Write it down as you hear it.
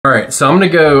All right, so I'm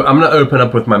gonna open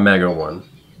up with my mega one,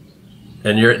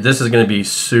 and this is gonna be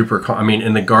super. I mean,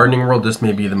 in the gardening world, this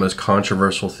may be the most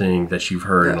controversial thing that you've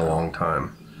heard in a long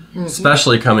time,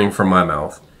 especially coming from my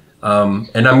mouth.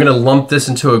 And I'm gonna lump this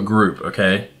into a group.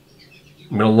 Okay,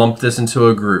 I'm gonna lump this into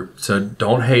a group. So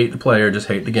don't hate the player, just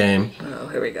hate the game. Oh,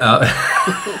 here we go.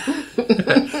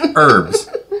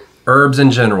 Herbs in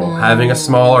general. Having a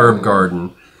small herb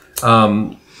garden,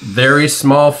 very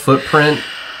small footprint,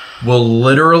 will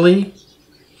literally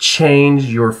change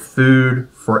your food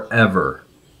forever.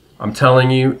 I'm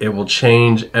telling you, it will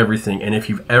change everything. And if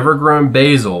you've ever grown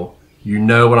basil, you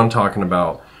know what I'm talking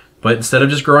about. But instead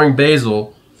of just growing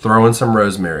basil, throw in some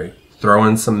rosemary, throw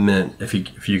in some mint, if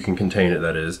you can contain it,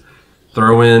 that is.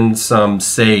 Throw in some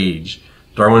sage,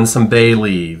 throw in some bay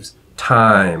leaves,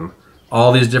 thyme,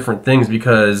 all these different things,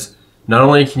 because not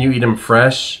only can you eat them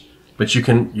fresh, but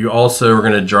you also are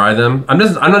going to dry them. I'm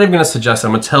not even going to suggest it.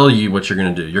 I'm going to tell you what you're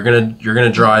going to do. You're going to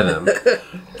dry them.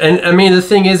 And I mean, the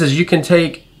thing is you can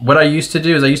take, what I used to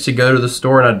do is I used to go to the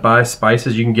store and I'd buy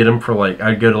spices. You can get them for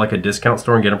I'd go to a discount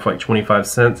store and get them for 25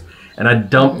 cents. And I'd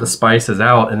dump the spices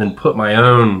out and then put my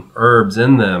own herbs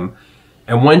in them.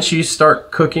 And once you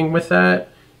start cooking with that,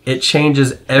 it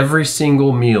changes every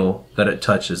single meal that it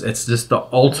touches. It's just the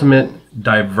ultimate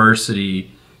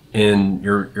diversity in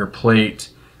your plate.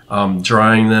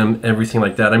 Drying them, everything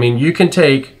like that. I mean, you could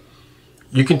take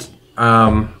a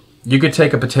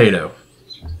potato,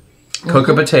 cook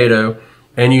a potato,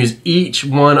 and use each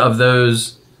one of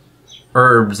those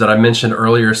herbs that I mentioned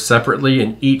earlier separately,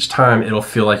 and each time it'll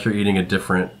feel like you're eating a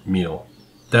different meal.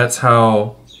 That's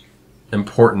how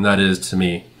important that is to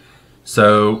me.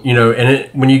 So, and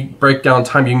when you break down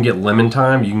thyme, you can get lemon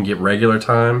thyme, you can get regular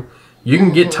thyme, you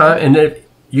can get thyme, and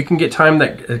you can get thyme,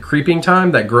 creeping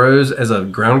thyme that grows as a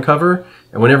ground cover,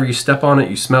 and whenever you step on it,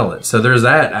 you smell it. So there's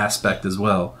that aspect as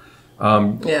well.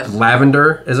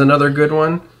 Lavender is another good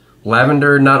one.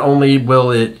 Lavender, not only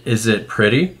is it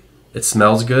pretty, it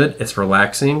smells good, it's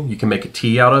relaxing. You can make a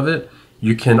tea out of it.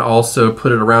 You can also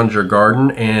put it around your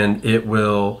garden, and it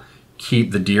will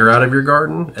keep the deer out of your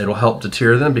garden. It'll help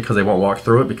deter them because they won't walk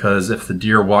through it, because if the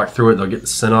deer walk through it, they'll get the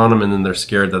scent on them, and then they're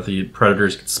scared that the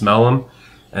predators can smell them,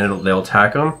 and they'll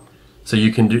attack them. So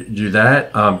you can do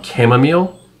that.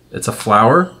 Chamomile, it's a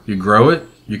flower. You grow it.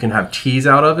 You can have teas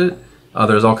out of it.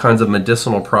 There's all kinds of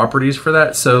medicinal properties for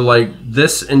that. So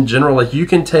this in general, you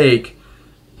can take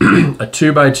a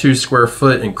 2x2 square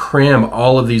foot and cram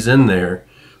all of these in there,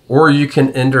 or you can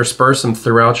intersperse them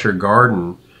throughout your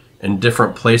garden in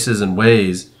different places and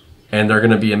ways, and they're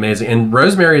going to be amazing. And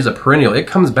rosemary is a perennial. It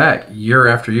comes back year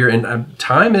after year. And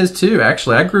thyme is too,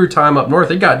 actually. I grew thyme up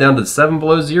north. It got down to 7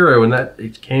 below zero, and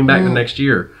it came back the next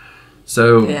year.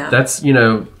 So that's,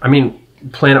 I mean,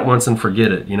 plant it once and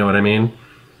forget it. You know what I mean?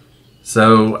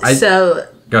 So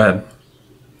go ahead.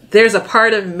 There's a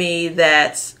part of me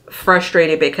that's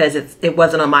frustrated because it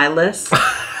wasn't on my list.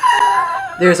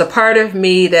 There's a part of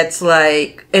me that's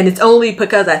like, and it's only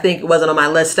because I think it wasn't on my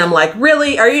list. I'm like,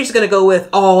 really? Are you just going to go with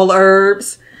all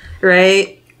herbs?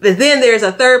 Right? But then there's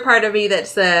a third part of me that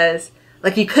says,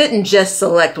 you couldn't just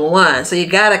select one. So you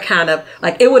got to kind of,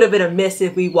 it would have been a miss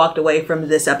if we walked away from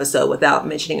this episode without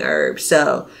mentioning herbs.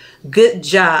 So good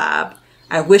job.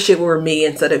 I wish it were me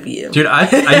instead of you. Dude, I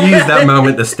use that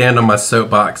moment to stand on my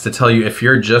soapbox to tell you, if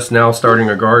you're just now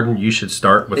starting a garden, you should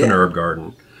start with an herb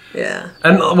garden. Yeah.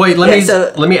 And wait,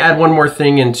 let me add one more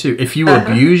thing in too. If you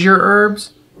abuse your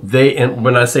herbs, and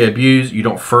when I say abuse, you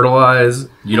don't fertilize,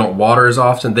 you don't water as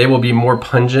often, they will be more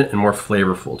pungent and more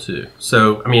flavorful too.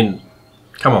 So, I mean,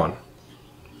 come on.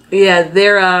 Yeah,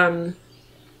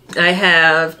 I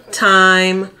have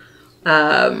thyme,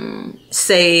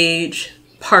 sage,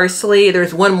 parsley.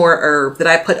 There's one more herb that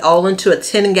I put all into a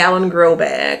 10-gallon grow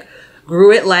bag.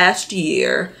 Grew it last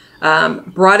year.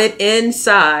 Brought it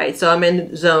inside. So I'm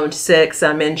in zone 6.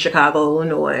 I'm in Chicago,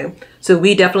 Illinois. So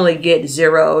we definitely get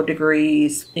 0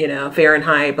 degrees,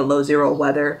 Fahrenheit, below zero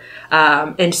weather.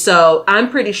 And so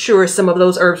I'm pretty sure some of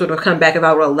those herbs would have come back if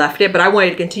I would have left it, but I wanted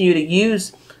to continue to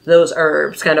use those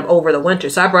herbs kind of over the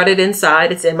winter. So I brought it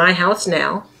inside. It's in my house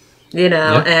now, and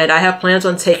I have plans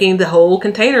on taking the whole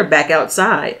container back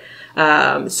outside.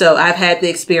 So I've had the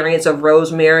experience of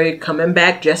rosemary coming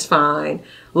back just fine.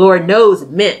 Lord knows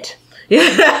mint.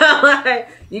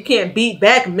 You can't beat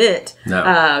back mint.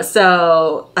 No.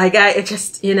 So I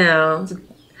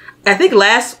think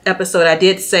last episode I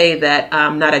did say that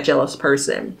I'm not a jealous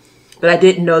person, but I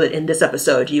didn't know that in this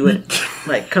episode you would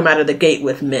come out of the gate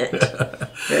with mint.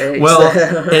 Right? Well,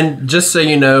 and just so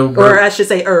you know, or I should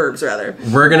say herbs rather.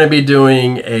 We're going to be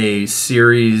doing a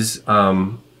series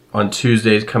on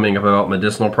Tuesdays coming up about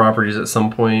medicinal properties at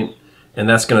some point. and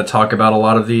that's going to talk about a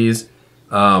lot of these.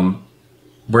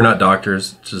 We're not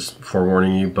doctors, just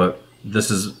forewarning you, but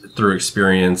this is through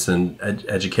experience and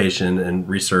education and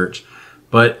research.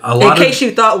 But a lot in case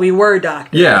you thought we were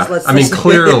doctors. Yeah, I mean,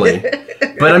 clearly.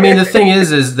 But I mean, the thing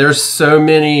is there's so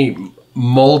many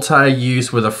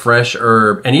multi-use with a fresh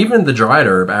herb and even the dried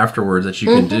herb afterwards that you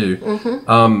can do.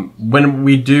 When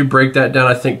we do break that down,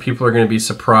 I think people are going to be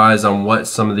surprised on what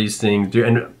some of these things do.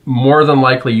 And more than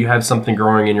likely, you have something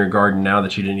growing in your garden now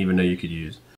that you didn't even know you could use.